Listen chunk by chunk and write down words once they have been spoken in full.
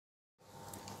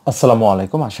আসসালামু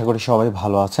আলাইকুম, আশা করি সবাই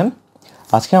ভালো আছেন।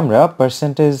 আজকে আমরা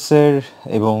পার্সেন্টেজের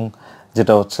এবং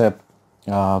যেটা হচ্ছে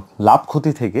লাভ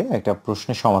ক্ষতি থেকে একটা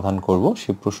প্রশ্নের সমাধান করব।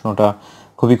 সেই প্রশ্নটা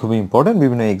খুবই ইম্পর্টেন্ট,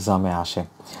 বিভিন্ন এক্সামে আসে।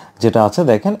 যেটা আছে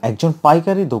দেখেন, একজন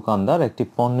পাইকারি দোকানদার একটি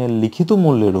পণ্যের লিখিত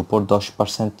মূল্যের উপর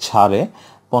 10% ছাড়ে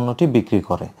পণ্যটি বিক্রি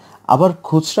করে। আবার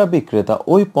খুচরা বিক্রেতা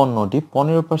ওই পণ্যটি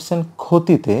 15%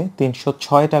 ক্ষতিতে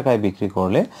 306 টাকায় বিক্রি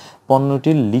করলে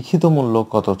পণ্যটির লিখিত মূল্য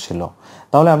কত ছিল?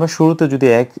 তাহলে আমরা শুরুতে যদি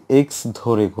এক্স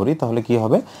ধরে করি তাহলে কি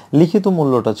হবে? লিখিত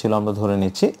মূল্যটা ছিল, আমরা ধরে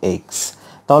নিচ্ছি এক্স।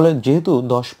 তাহলে যেহেতু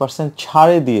 10%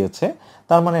 ছাড়ে দিয়েছে,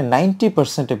 তার মানে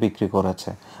 90%-এ বিক্রি করেছে,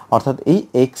 অর্থাৎ এই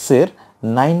এক্সের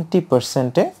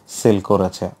 90%-এ সেল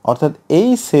করেছে। অর্থাৎ এই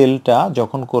সেলটা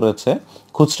যখন করেছে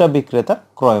খুচরা বিক্রেতার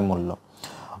ক্রয় মূল্য,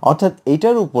 অর্থাৎ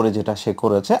এইটার উপরে যেটা সে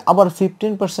করেছে আবার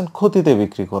 15% ক্ষতিতে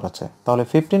বিক্রি করেছে। তাহলে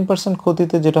 15%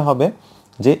 ক্ষতিতে যেটা হবে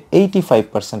যে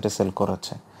 85%-এ সেল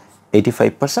করেছে,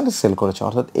 85%-এ সেল করেছে।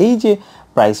 অর্থাৎ এই যে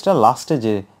প্রাইসটা লাস্টে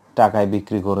যে টাকায়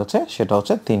বিক্রি করেছে সেটা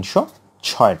হচ্ছে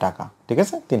 306 টাকা। ঠিক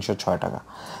আছে, 306 টাকা।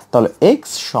 তাহলে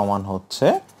এক্স সমান হচ্ছে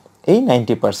এই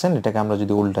 90%, এটাকে আমরা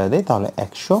যদি উল্টায় দিই তাহলে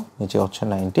 100, নিচে হচ্ছে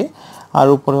 90, আর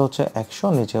উপরে হচ্ছে 100,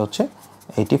 নিচে হচ্ছে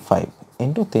 85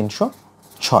 ইন্টু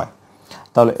 306।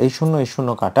 তাহলে এই শূন্য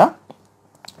কাটা,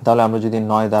 তাহলে আমরা যদি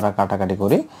 9 দ্বারা কাটাকাটি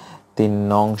করি, 3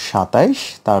 নং 27,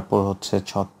 তারপর হচ্ছে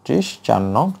 36, 4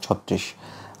 নং 36,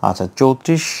 আচ্ছা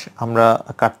 34 আমরা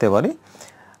কাটতে পারি,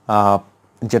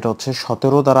 যেটা হচ্ছে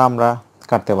 17 দ্বারা আমরা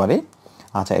কাটতে পারি।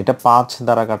 আচ্ছা, এটা 5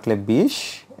 দ্বারা কাটলে 20,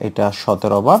 এটা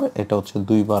 17 বার, এটা হচ্ছে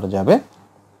 2 বার যাবে।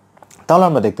 তাহলে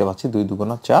আমরা দেখতে পাচ্ছি 2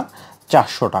 দুগুণা 4,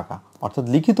 400 টাকা। অর্থাৎ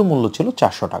লিখিত মূল্য ছিল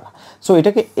 400 টাকা। সো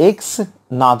এটাকে এক্স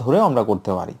না ধরেও আমরা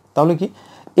করতে পারি। তাহলে কি,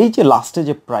 এই যে লাস্টে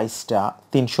যে প্রাইসটা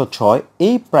 306,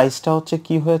 এই প্রাইসটা হচ্ছে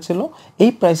কি হয়েছিল?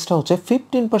 এই প্রাইসটা হচ্ছে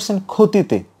 15%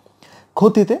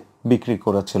 ক্ষতিতে বিক্রি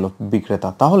করেছিল বিক্রেতা।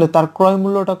 তাহলে তার ক্রয়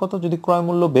মূল্যটা কত? যদি ক্রয়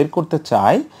মূল্য বের করতে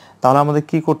চাই তাহলে আমাদের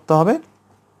কি করতে হবে?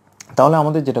 তাহলে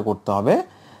আমাদের যেটা করতে হবে,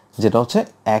 যেটা হচ্ছে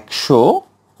 100,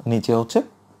 নিচে হচ্ছে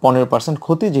 15%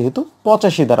 ক্ষতি, যেহেতু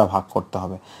 85 দ্বারা ভাগ করতে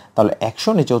হবে। তাহলে 100,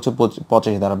 নিচে হচ্ছে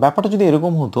 85 দ্বারা। ব্যাপারটা যদি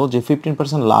এরকম হতো যে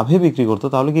 15% লাভে বিক্রি করতো,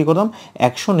 তাহলে কি করতাম?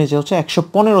 100, নিচে হচ্ছে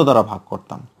 115 দ্বারা ভাগ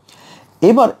করতাম।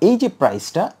 এবার এই যে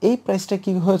প্রাইসটা, এই প্রাইসটা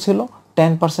কি হয়েছিল?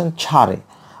 10% ছাড়ে,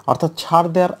 অর্থাৎ ছাড়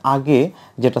দেওয়ার আগে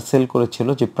যেটা সেল করেছিল,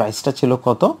 যে প্রাইসটা ছিল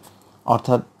কত?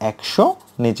 অর্থাৎ 100,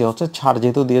 নিচে হচ্ছে ছাড়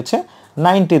যেহেতু দিয়েছে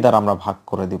 90 দ্বারা আমরা ভাগ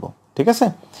করে দিব। ঠিক আছে,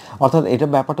 অর্থাৎ এটা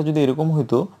ব্যাপারটা যদি এরকম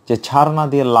হইতো যে ছাড় না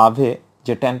দিয়ে লাভে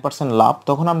যে 10% লাভ,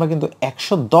 তখন আমরা কিন্তু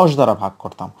 110 দ্বারা ভাগ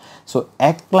করতাম। সো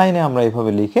এক লাইনে আমরা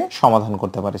এইভাবে লিখে সমাধান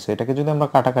করতে পারি। সো এটাকে যদি আমরা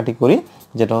কাটাকাটি করি,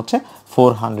 যেটা হচ্ছে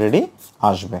 400-ই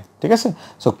আসবে। ঠিক আছে,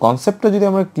 সো কনসেপ্টটা যদি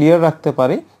আমরা ক্লিয়ার রাখতে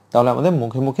পারি তাহলে আমাদের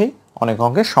মুখেই অনেক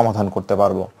অঙ্কের সমাধান করতে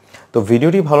পারবো। তো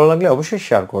ভিডিওটি ভালো লাগলে অবশ্যই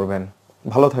শেয়ার করবেন।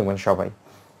 ভালো থাকবেন সবাই।